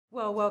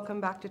Well, welcome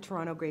back to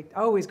Toronto.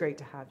 Always great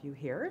to have you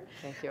here.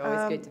 Thank you.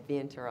 Always great to be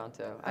in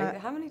Toronto.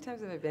 How many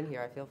times have I been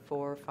here? I feel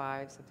 4 or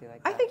 5, something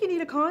like that. I think you need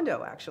a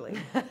condo, actually.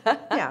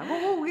 Yeah,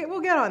 we'll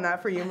get on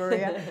that for you,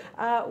 Maria.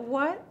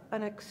 What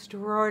an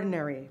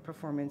extraordinary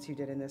performance you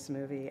did in this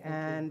movie.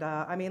 And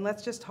I mean,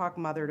 let's just talk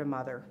mother to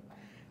mother.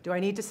 Do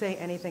I need to say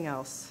anything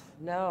else?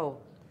 No.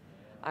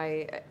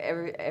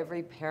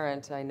 Every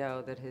parent I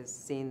know that has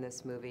seen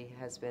this movie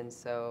has been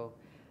so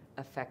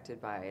affected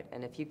by it,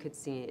 and if you could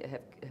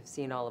have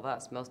seen all of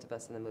us, most of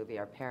us in the movie,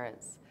 our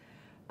parents,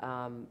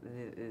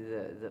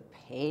 the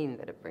pain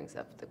that it brings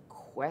up, the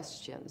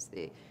questions,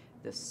 the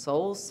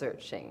soul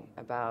searching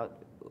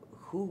about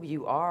who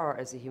you are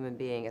as a human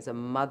being, as a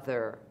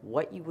mother,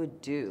 what you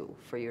would do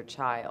for your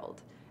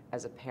child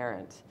as a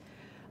parent,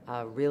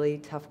 really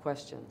tough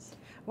questions.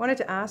 I wanted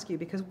to ask you,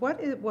 because what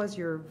was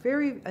your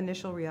very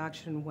initial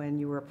reaction when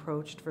you were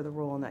approached for the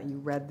role and that you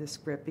read the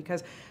script?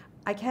 Because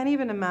I can't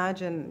even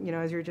imagine, you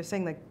know, as you were just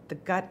saying, like the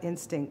gut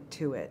instinct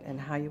to it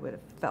and how you would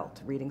have felt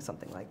reading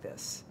something like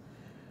this.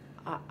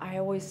 I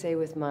always say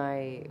with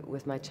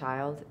my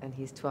child, and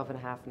he's 12 and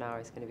a half now,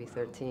 he's going to be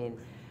 13,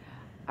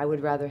 I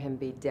would rather him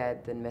be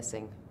dead than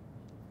missing,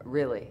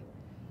 really.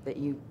 That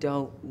you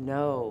don't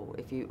know,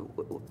 if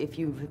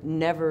you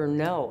never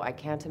know. I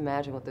can't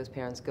imagine what those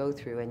parents go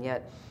through, and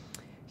yet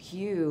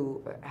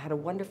Hugh had a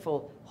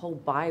wonderful whole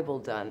Bible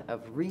done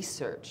of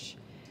research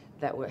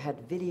that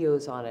had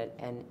videos on it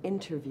and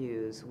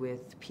interviews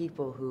with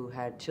people who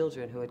had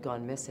children who had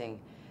gone missing.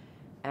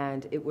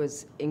 And it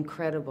was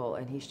incredible,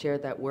 and he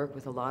shared that work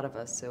with a lot of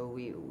us, so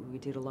we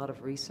did a lot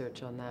of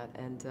research on that.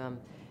 And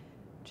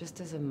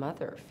just as a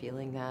mother,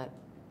 feeling that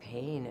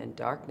pain and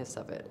darkness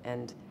of it.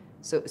 And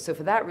so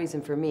for that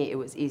reason, for me, it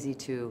was easy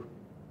to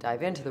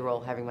dive into the role,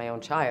 having my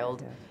own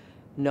child,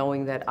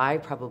 knowing that I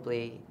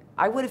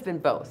would have been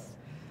both.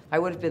 I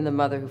would have been the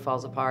mother who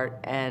falls apart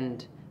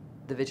and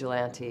the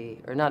vigilante,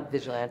 or not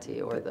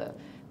vigilante, or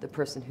the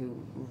person who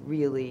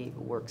really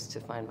works to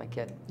find my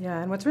kid.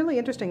 Yeah, and what's really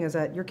interesting is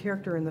that your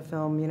character in the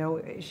film, you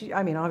know,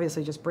 I mean,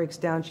 obviously just breaks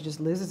down, she just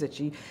loses it,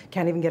 she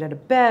can't even get out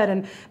of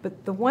bed,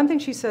 but the one thing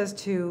she says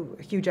to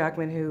Hugh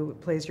Jackman, who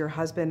plays your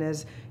husband,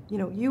 is, you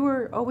know, you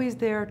were always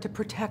there to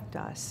protect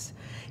us.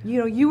 You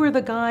know, you were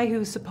the guy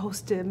who's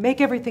supposed to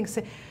make everything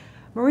safe.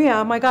 Maria,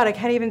 oh my God, I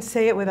can't even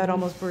say it without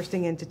almost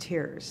bursting into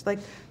tears. Like,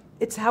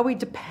 it's how we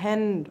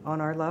depend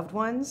on our loved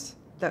ones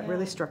that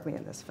really struck me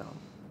in this film.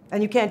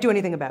 And you can't do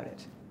anything about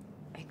it.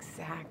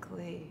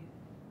 Exactly.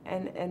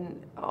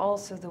 And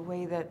also the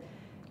way that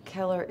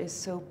Keller is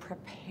so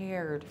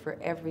prepared for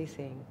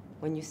everything.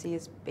 When you see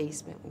his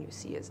basement, when you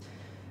see his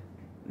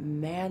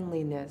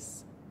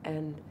manliness,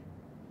 and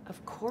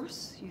of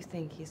course you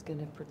think he's going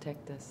to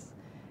protect us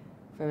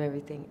from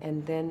everything.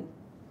 And then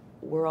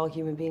we're all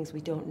human beings.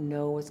 We don't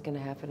know what's going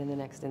to happen in the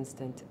next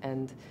instant.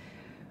 And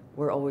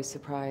we're always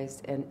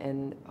surprised,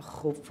 and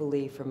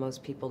hopefully for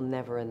most people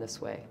never in this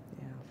way.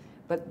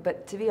 Yeah.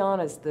 But to be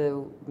honest,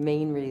 the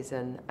main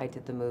reason I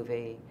did the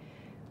movie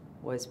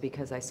was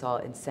because I saw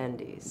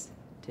Incendies,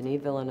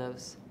 Denis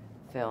Villeneuve's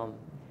film,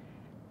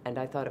 and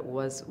I thought it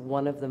was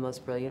one of the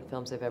most brilliant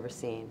films I've ever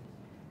seen,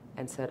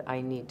 and said, I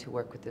need to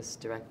work with this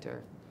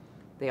director.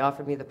 They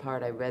offered me the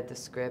part, I read the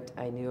script,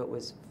 I knew it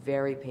was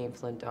very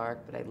painful and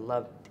dark, but I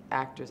loved the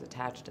actors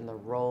attached in the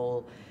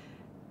role.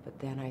 But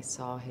then I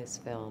saw his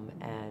film,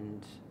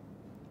 and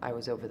I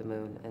was over the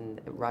moon. And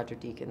Roger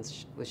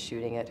Deakins was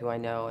shooting it, who I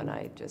know, and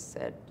I just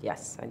said,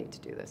 yes, I need to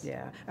do this.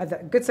 Yeah,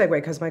 good segue,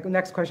 because my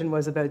next question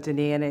was about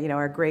Denis, and you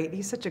know,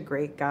 he's such a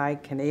great guy,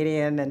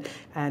 Canadian,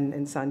 and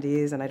in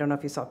Sundays, and I don't know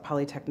if you saw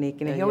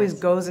Polytechnique, you know, he always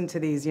goes into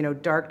these, you know,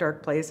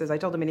 dark places. I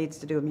told him he needs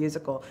to do a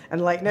musical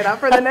and lighten it up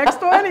for the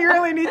next one. He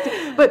really needs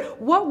to.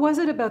 But what was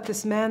it about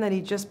this man that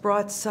he just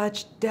brought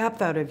such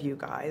depth out of you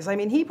guys? I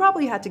mean, he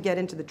probably had to get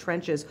into the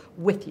trenches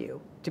with you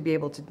to be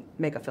able to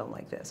make a film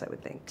like this, I would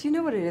think. Do you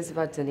know what it is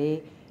about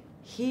Denis?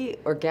 He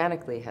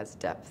organically has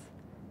depth.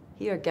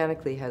 He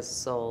organically has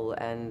soul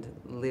and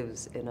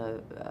lives in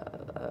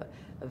a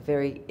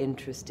very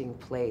interesting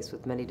place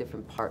with many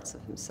different parts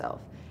of himself.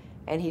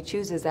 And he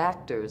chooses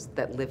actors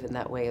that live in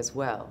that way as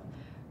well.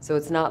 So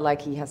it's not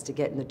like he has to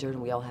get in the dirt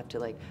and we all have to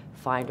like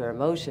find our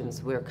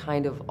emotions. We're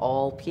kind of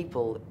all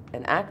people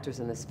and actors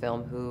in this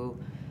film who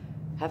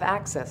have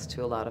access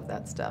to a lot of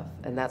that stuff,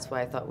 and that's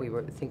why I thought we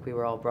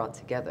were all brought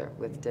together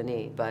with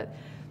Denis. But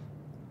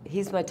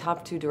he's my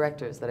top 2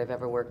 directors that I've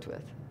ever worked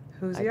with.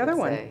 Who's the other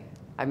one?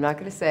 I'm not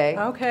going to say.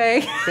 Okay.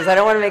 Because I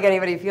don't want to make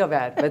anybody feel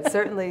bad. But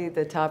certainly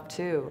the top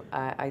 2,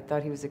 I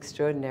thought he was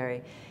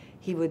extraordinary.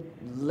 He would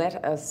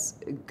let us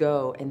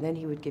go, and then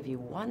he would give you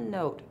one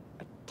note,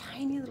 a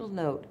tiny little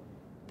note,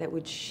 that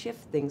would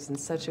shift things in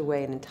such a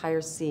way an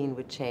entire scene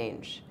would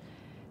change,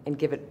 and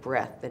give it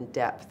breadth and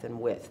depth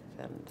and width.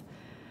 And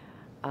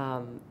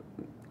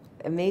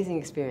amazing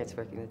experience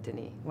working with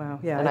Denis. Wow,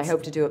 yeah. And I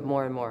hope to do it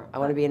more and more. I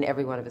want to be in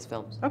every one of his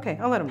films. Okay,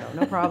 I'll let him know,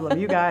 no problem.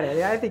 You got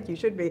it. I think you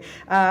should be.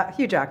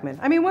 Hugh Jackman,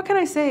 I mean, what can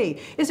I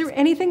say? Is there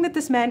anything that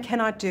this man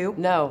cannot do?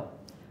 No.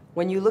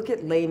 When you look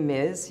at Les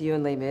Mis, you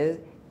and Les Mis,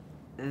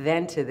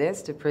 then to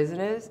this, to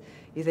Prisoners,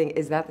 You think,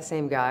 is that the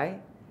same guy?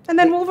 And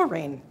then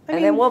Wolverine.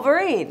 And then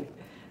Wolverine.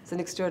 It's an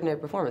extraordinary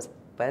performance.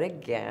 But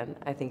again,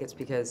 I think it's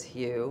because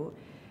Hugh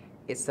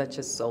is such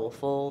a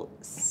soulful,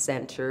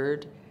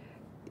 centered,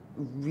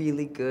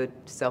 really good,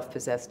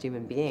 self-possessed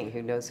human being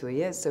who knows who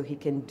he is, so he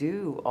can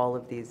do all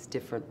of these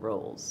different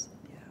roles.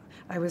 Yeah.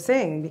 I was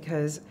saying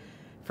because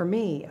for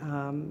me,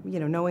 you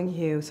know, knowing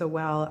Hugh so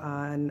well,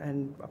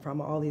 and from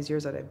all these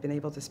years that I've been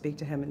able to speak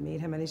to him and meet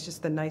him, and he's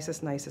just the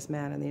nicest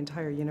man in the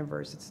entire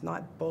universe. It's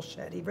not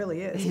bullshit. He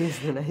really is. He's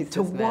the nicest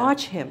To man.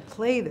 watch him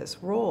play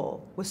this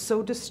role was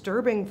so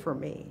disturbing for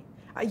me.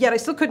 Yet I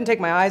still couldn't take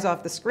my eyes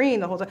off the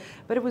screen the whole time.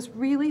 But it was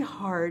really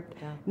hard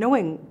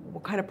knowing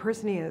what kind of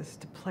person he is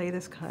to play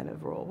this kind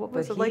of role. What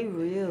was it like?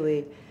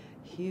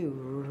 He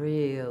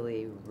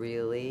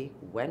really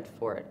went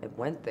for it and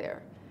went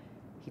there.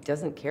 He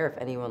doesn't care if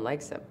anyone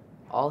likes him.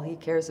 All he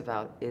cares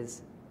about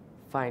is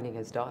finding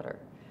his daughter.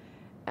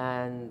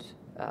 And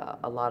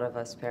a lot of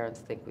us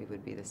parents think we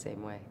would be the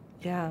same way.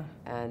 Yeah.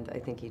 And I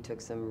think he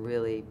took some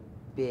really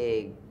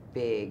big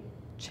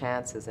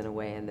chances in a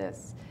way in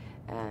this.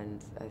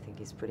 And I think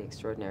he's pretty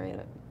extraordinary in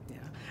it.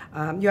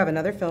 Yeah. You have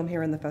another film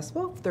here in the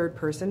festival, Third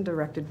Person,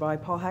 directed by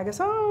Paul Haggis.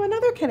 Oh,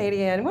 another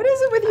Canadian. What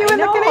is it with you and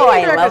the Canadian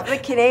I directors? love the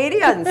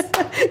Canadians.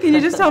 Can you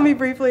just tell me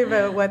briefly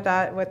about what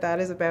that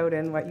is about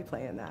and what you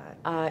play in that?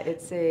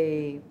 It's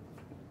a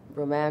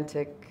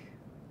romantic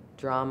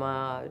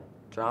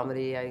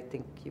dramedy, I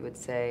think you would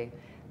say,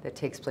 that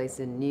takes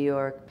place in New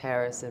York,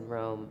 Paris, and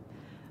Rome.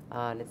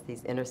 And it's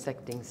these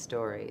intersecting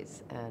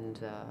stories, and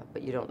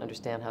but you don't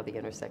understand how they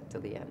intersect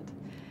till the end.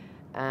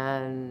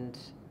 And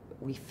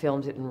we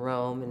filmed it in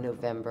Rome in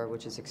November,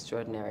 which is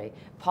extraordinary.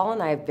 Paul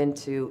and I have been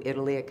to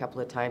Italy a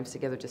couple of times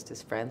together just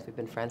as friends. We've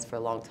been friends for a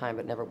long time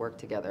but never worked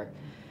together.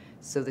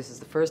 So this is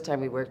the first time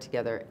we worked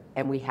together,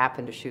 and we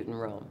happened to shoot in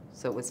Rome.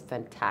 So it was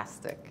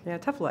fantastic. Yeah,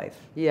 tough life.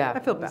 Yeah, I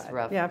feel it was bad.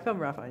 rough. Yeah, I feel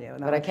rough on you.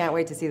 But I can't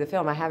wait to see the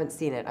film. I haven't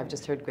seen it. I've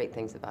just heard great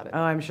things about it. Oh,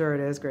 I'm sure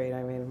it is great.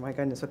 I mean, my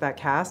goodness, with that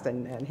cast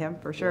and him,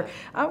 for sure.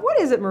 Yeah. What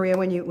is it, Maria,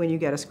 when you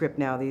get a script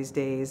now these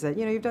days? That,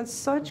 you know, you've done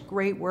such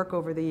great work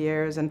over the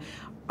years, and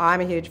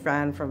I'm a huge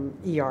fan from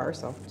ER,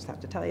 so I just have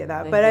to tell you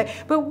that.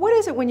 But what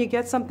is it when you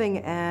get something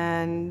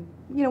and,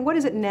 you know, what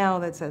is it now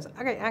that says,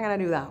 okay, I'm going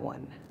to do that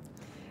one?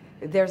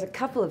 There's a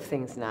couple of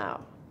things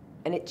now,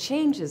 and it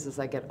changes as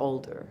I get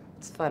older.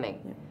 It's funny.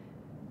 Yeah.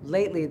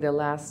 Lately, the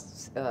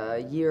last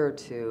year or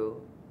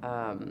two,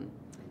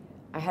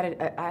 I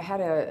had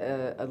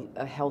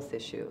a health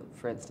issue,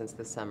 for instance,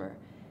 this summer.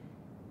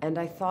 And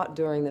I thought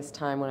during this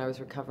time when I was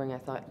recovering, I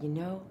thought, you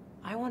know,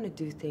 I want to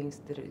do things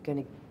that are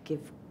going to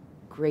give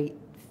great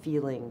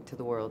feeling to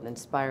the world and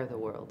inspire the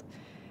world.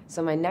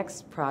 So my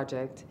next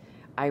project,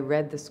 I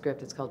read the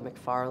script. It's called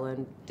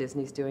McFarlane.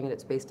 Disney's doing it.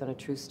 It's based on a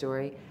true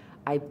story.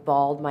 I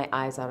bawled my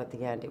eyes out at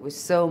the end. It was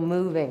so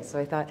moving. So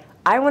I thought,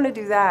 I want to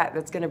do that.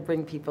 That's going to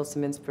bring people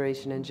some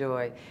inspiration and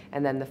joy.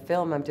 And then the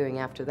film I'm doing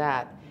after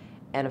that,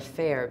 An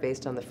Affair,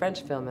 based on the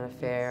French film An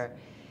Affair,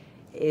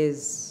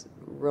 is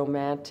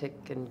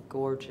romantic and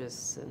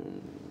gorgeous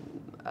and,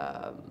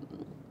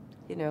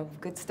 you know,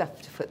 good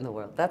stuff to put in the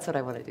world. That's what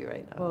I want to do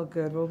right now. Well,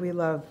 good. Well, we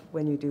love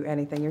when you do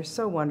anything. You're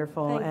so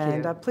wonderful.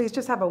 Thank you. Please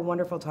just have a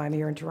wonderful time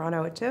here in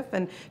Toronto at TIFF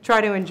and try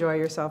to enjoy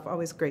yourself.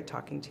 Always great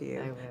talking to you.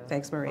 I will.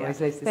 Thanks, Maria.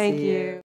 Always nice to Thank see you. you.